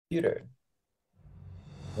Computer.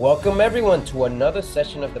 Welcome everyone to another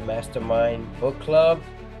session of the Mastermind Book Club.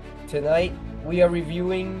 Tonight we are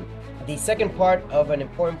reviewing the second part of an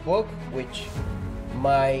important book, which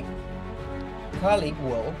my colleague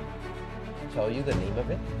will tell you the name of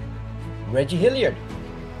it. Reggie Hilliard.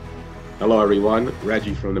 Hello, everyone.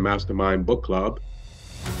 Reggie from the Mastermind Book Club,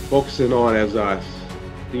 focusing on, as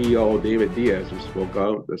CEO David Diaz who spoke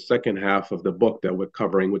of, the second half of the book that we're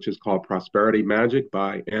covering, which is called Prosperity Magic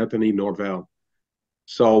by Anthony Norvell.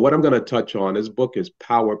 So, what I'm going to touch on, this book is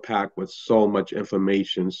power packed with so much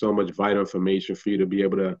information, so much vital information for you to be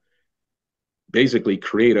able to basically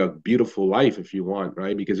create a beautiful life if you want,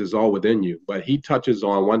 right? Because it's all within you. But he touches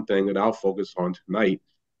on one thing that I'll focus on tonight,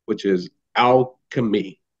 which is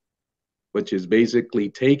alchemy, which is basically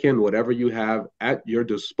taking whatever you have at your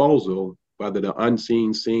disposal, whether the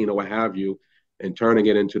unseen, seen, or what have you, and turning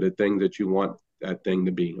it into the thing that you want that thing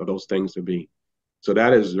to be, or those things to be. So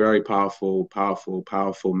that is very powerful, powerful,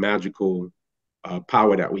 powerful, magical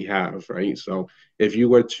power that we have, right? So if you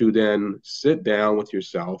were to then sit down with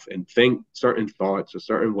yourself and think certain thoughts a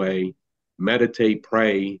certain way, meditate,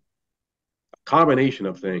 pray, a combination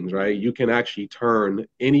of things, right? You can actually turn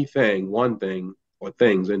anything, one thing, or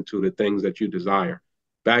things into the things that you desire.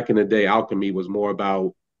 Back in the day, alchemy was more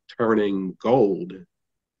about turning gold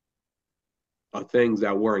or things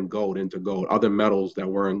that weren't gold into gold, other metals that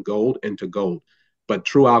weren't gold into gold. But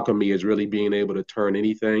true alchemy is really being able to turn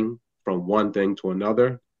anything from one thing to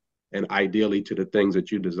another and ideally to the things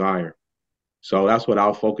that you desire. So that's what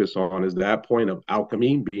I'll focus on is that point of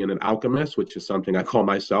alchemy, being an alchemist, which is something I call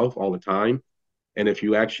myself all the time. And if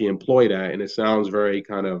you actually employ that, and it sounds very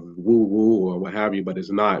kind of woo woo or what have you, but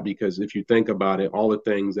it's not, because if you think about it, all the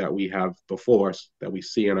things that we have before us that we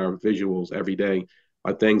see in our visuals every day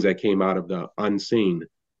are things that came out of the unseen.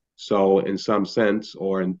 So, in some sense,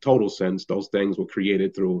 or in total sense, those things were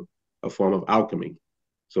created through a form of alchemy.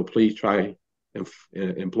 So, please try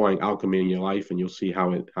employing alchemy in your life, and you'll see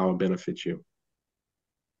how it benefits you.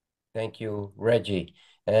 Thank you, Reggie.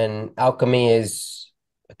 And alchemy is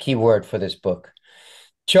a key word for this book.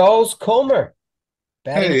 Charles Comer,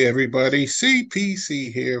 batting. Hey everybody,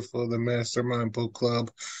 CPC here for the Mastermind Book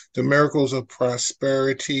Club. The Miracles of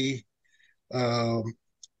Prosperity, um,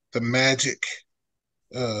 the magic,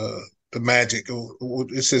 uh, the magic.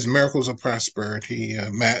 It says Miracles of Prosperity,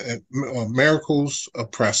 Miracles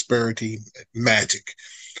of Prosperity, magic.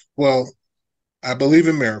 Well, I believe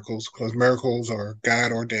in miracles because miracles are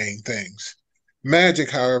God ordained things. Magic,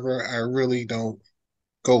 however, I really don't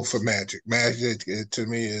go for magic. Magic to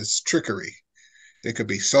me is trickery. It could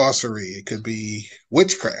be sorcery. It could be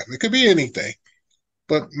witchcraft. It could be anything.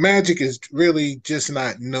 But magic is really just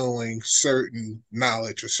not knowing certain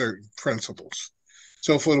knowledge or certain principles.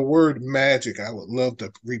 So for the word magic, I would love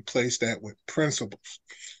to replace that with principles.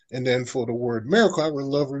 And then for the word miracle, I would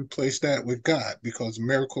love to replace that with God because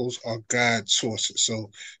miracles are God sources.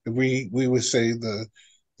 So we would say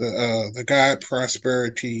the God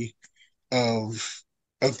prosperity of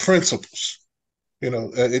principles.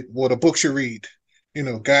 The books you read,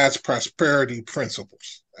 God's prosperity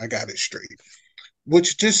principles. I got it straight.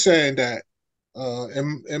 Which just saying that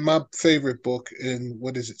in my favorite book, in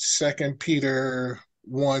what is it, Second Peter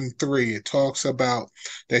 1:3, it talks about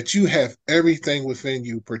that you have everything within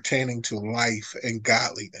you pertaining to life and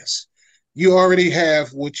godliness. You already have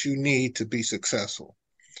what you need to be successful.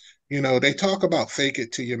 They talk about fake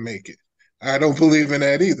it till you make it. I don't believe in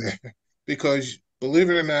that either. Because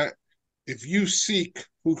believe it or not, if you seek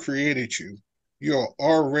who created you, you're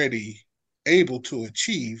already able to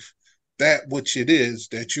achieve that which it is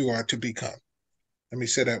that you are to become. Let me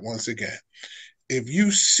say that once again. If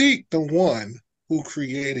you seek the one who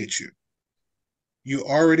created you, you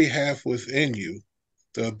already have within you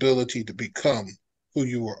the ability to become who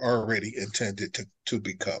you were already intended to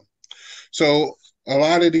become. So a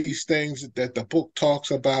lot of these things that the book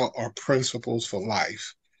talks about are principles for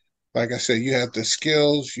life. Like I said, you have the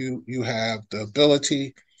skills, you have the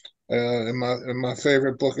ability. In my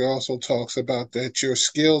favorite book, it also talks about that your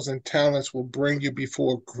skills and talents will bring you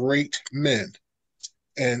before great men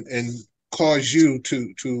and cause you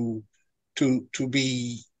to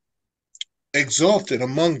be exalted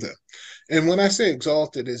among them. And when I say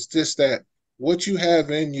exalted, it's just that what you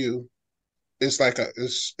have in you is like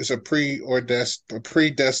it's a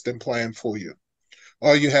predestined plan for you.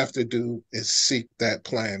 All you have to do is seek that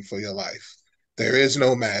plan for your life. There is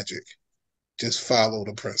no magic. Just follow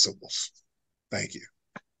the principles. Thank you.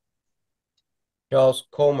 Charles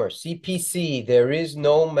Comer, CPC, there is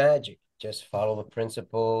no magic. Just follow the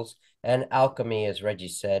principles. And alchemy, as Reggie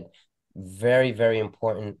said, very, very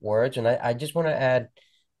important words. And I just want to add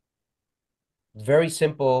Very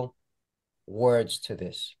simple words to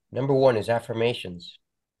this. Number one is affirmations.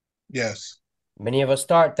 Yes. Many of us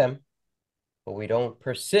start them, but we don't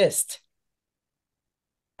persist.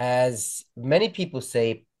 As many people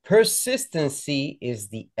say, persistency is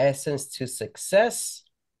the essence to success.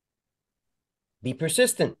 Be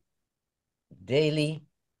persistent daily.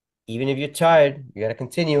 Even if you're tired, you got to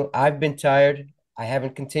continue. I've been tired. I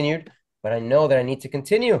haven't continued, but I know that I need to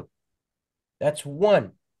continue. That's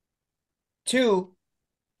one. Two,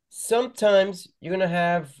 sometimes you're going to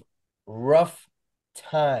have rough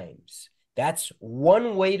times. That's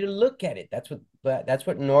one way to look at it. That's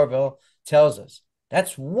what Norvell tells us.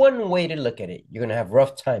 That's one way to look at it. You're going to have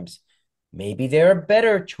rough times. Maybe there are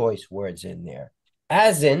better choice words in there.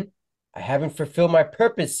 As in, I haven't fulfilled my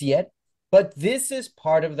purpose yet, but this is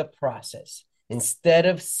part of the process. Instead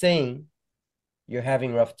of saying you're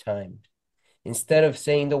having rough time, instead of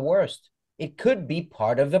saying the worst, it could be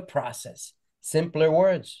part of the process. Simpler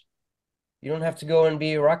words. You don't have to go and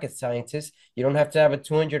be a rocket scientist. You don't have to have a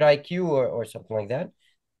 200 IQ or something like that.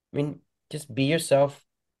 I mean, just be yourself,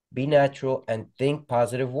 be natural, and think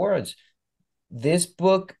positive words. This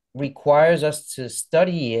book requires us to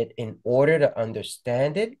study it in order to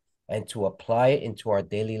understand it and to apply it into our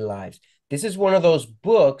daily lives. This is one of those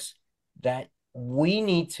books that we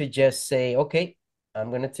need to just say, okay, I'm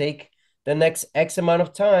going to take the next X amount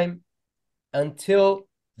of time until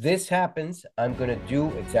this happens. I'm going to do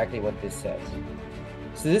exactly what this says.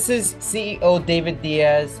 So this is CEO David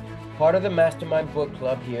Diaz, part of the Mastermind Book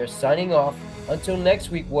Club here, signing off until next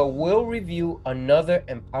week, where we'll review another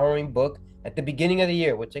empowering book at the beginning of the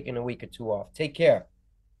year. We're taking a week or two off. Take care.